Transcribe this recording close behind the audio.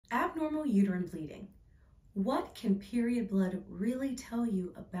Abnormal uterine bleeding. What can period blood really tell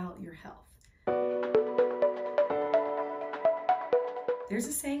you about your health? There's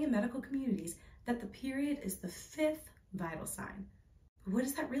a saying in medical communities that the period is the 5th vital sign. But what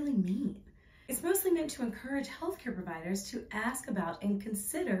does that really mean? It's mostly meant to encourage healthcare providers to ask about and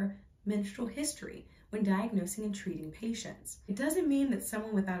consider menstrual history when diagnosing and treating patients. It doesn't mean that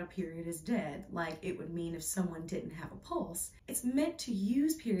someone without a period is dead, like it would mean if someone didn't have a pulse. It's meant to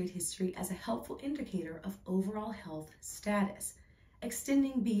use period history as a helpful indicator of overall health status,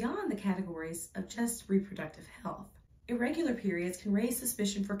 extending beyond the categories of just reproductive health. Irregular periods can raise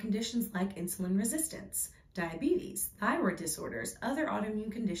suspicion for conditions like insulin resistance, diabetes, thyroid disorders, other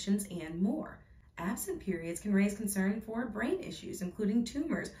autoimmune conditions, and more. Absent periods can raise concern for brain issues, including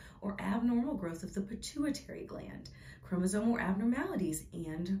tumors or abnormal growth of the pituitary gland, chromosomal abnormalities,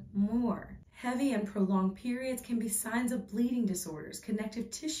 and more. Heavy and prolonged periods can be signs of bleeding disorders, connective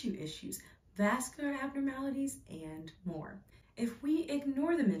tissue issues, vascular abnormalities, and more. If we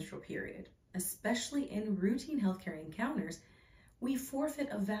ignore the menstrual period, especially in routine healthcare encounters, we forfeit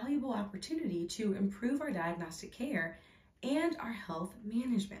a valuable opportunity to improve our diagnostic care and our health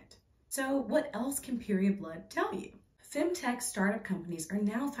management. So what else can period blood tell you? Femtech startup companies are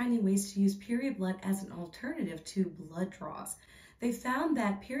now finding ways to use period blood as an alternative to blood draws. They found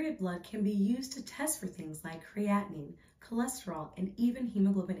that period blood can be used to test for things like creatinine, cholesterol, and even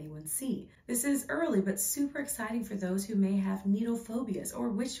hemoglobin A1C. This is early but super exciting for those who may have needle phobias or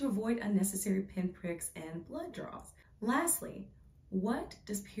wish to avoid unnecessary pinpricks and blood draws. Lastly, what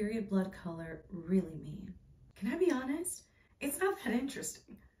does period blood color really mean? Can I be honest? It's not that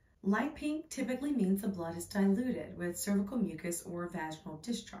interesting. Light pink typically means the blood is diluted with cervical mucus or vaginal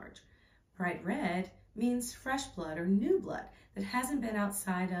discharge. Bright red means fresh blood or new blood that hasn't been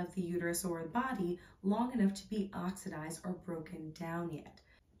outside of the uterus or the body long enough to be oxidized or broken down yet.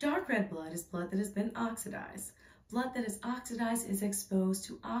 Dark red blood is blood that has been oxidized. Blood that is oxidized is exposed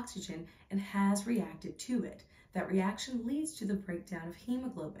to oxygen and has reacted to it. That reaction leads to the breakdown of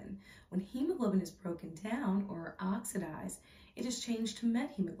hemoglobin. When hemoglobin is broken down or oxidized, it is changed to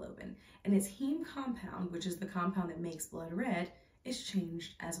methemoglobin, and its heme compound, which is the compound that makes blood red, is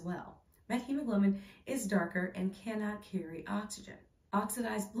changed as well. Methemoglobin is darker and cannot carry oxygen.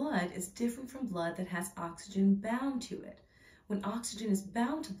 Oxidized blood is different from blood that has oxygen bound to it. When oxygen is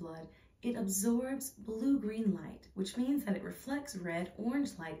bound to blood, it absorbs blue-green light, which means that it reflects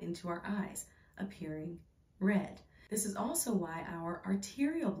red-orange light into our eyes, appearing red. This is also why our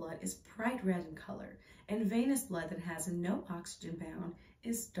arterial blood is bright red in color, and venous blood that has no oxygen bound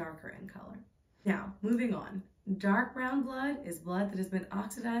is darker in color. Now, moving on. Dark brown blood is blood that has been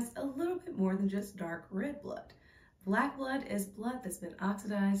oxidized a little bit more than just dark red blood. Black blood is blood that's been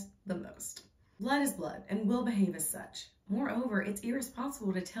oxidized the most. Blood is blood and will behave as such. Moreover, it's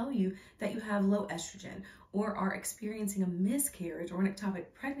irresponsible to tell you that you have low estrogen or are experiencing a miscarriage or an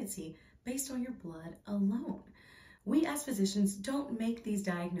ectopic pregnancy based on your blood alone. We as physicians don't make these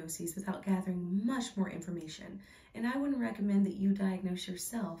diagnoses without gathering much more information, and I wouldn't recommend that you diagnose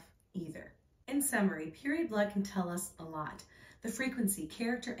yourself either. In summary, period blood can tell us a lot. The frequency,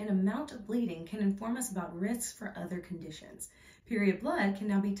 character, and amount of bleeding can inform us about risks for other conditions. Period blood can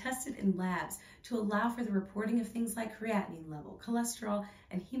now be tested in labs to allow for the reporting of things like creatinine level, cholesterol,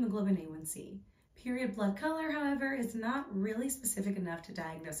 and hemoglobin A1C. Period blood color, however, is not really specific enough to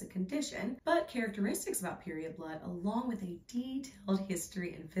diagnose a condition, but characteristics about period blood, along with a detailed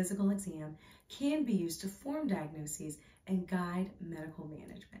history and physical exam, can be used to form diagnoses and guide medical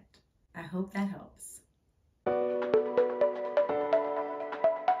management. I hope that helps.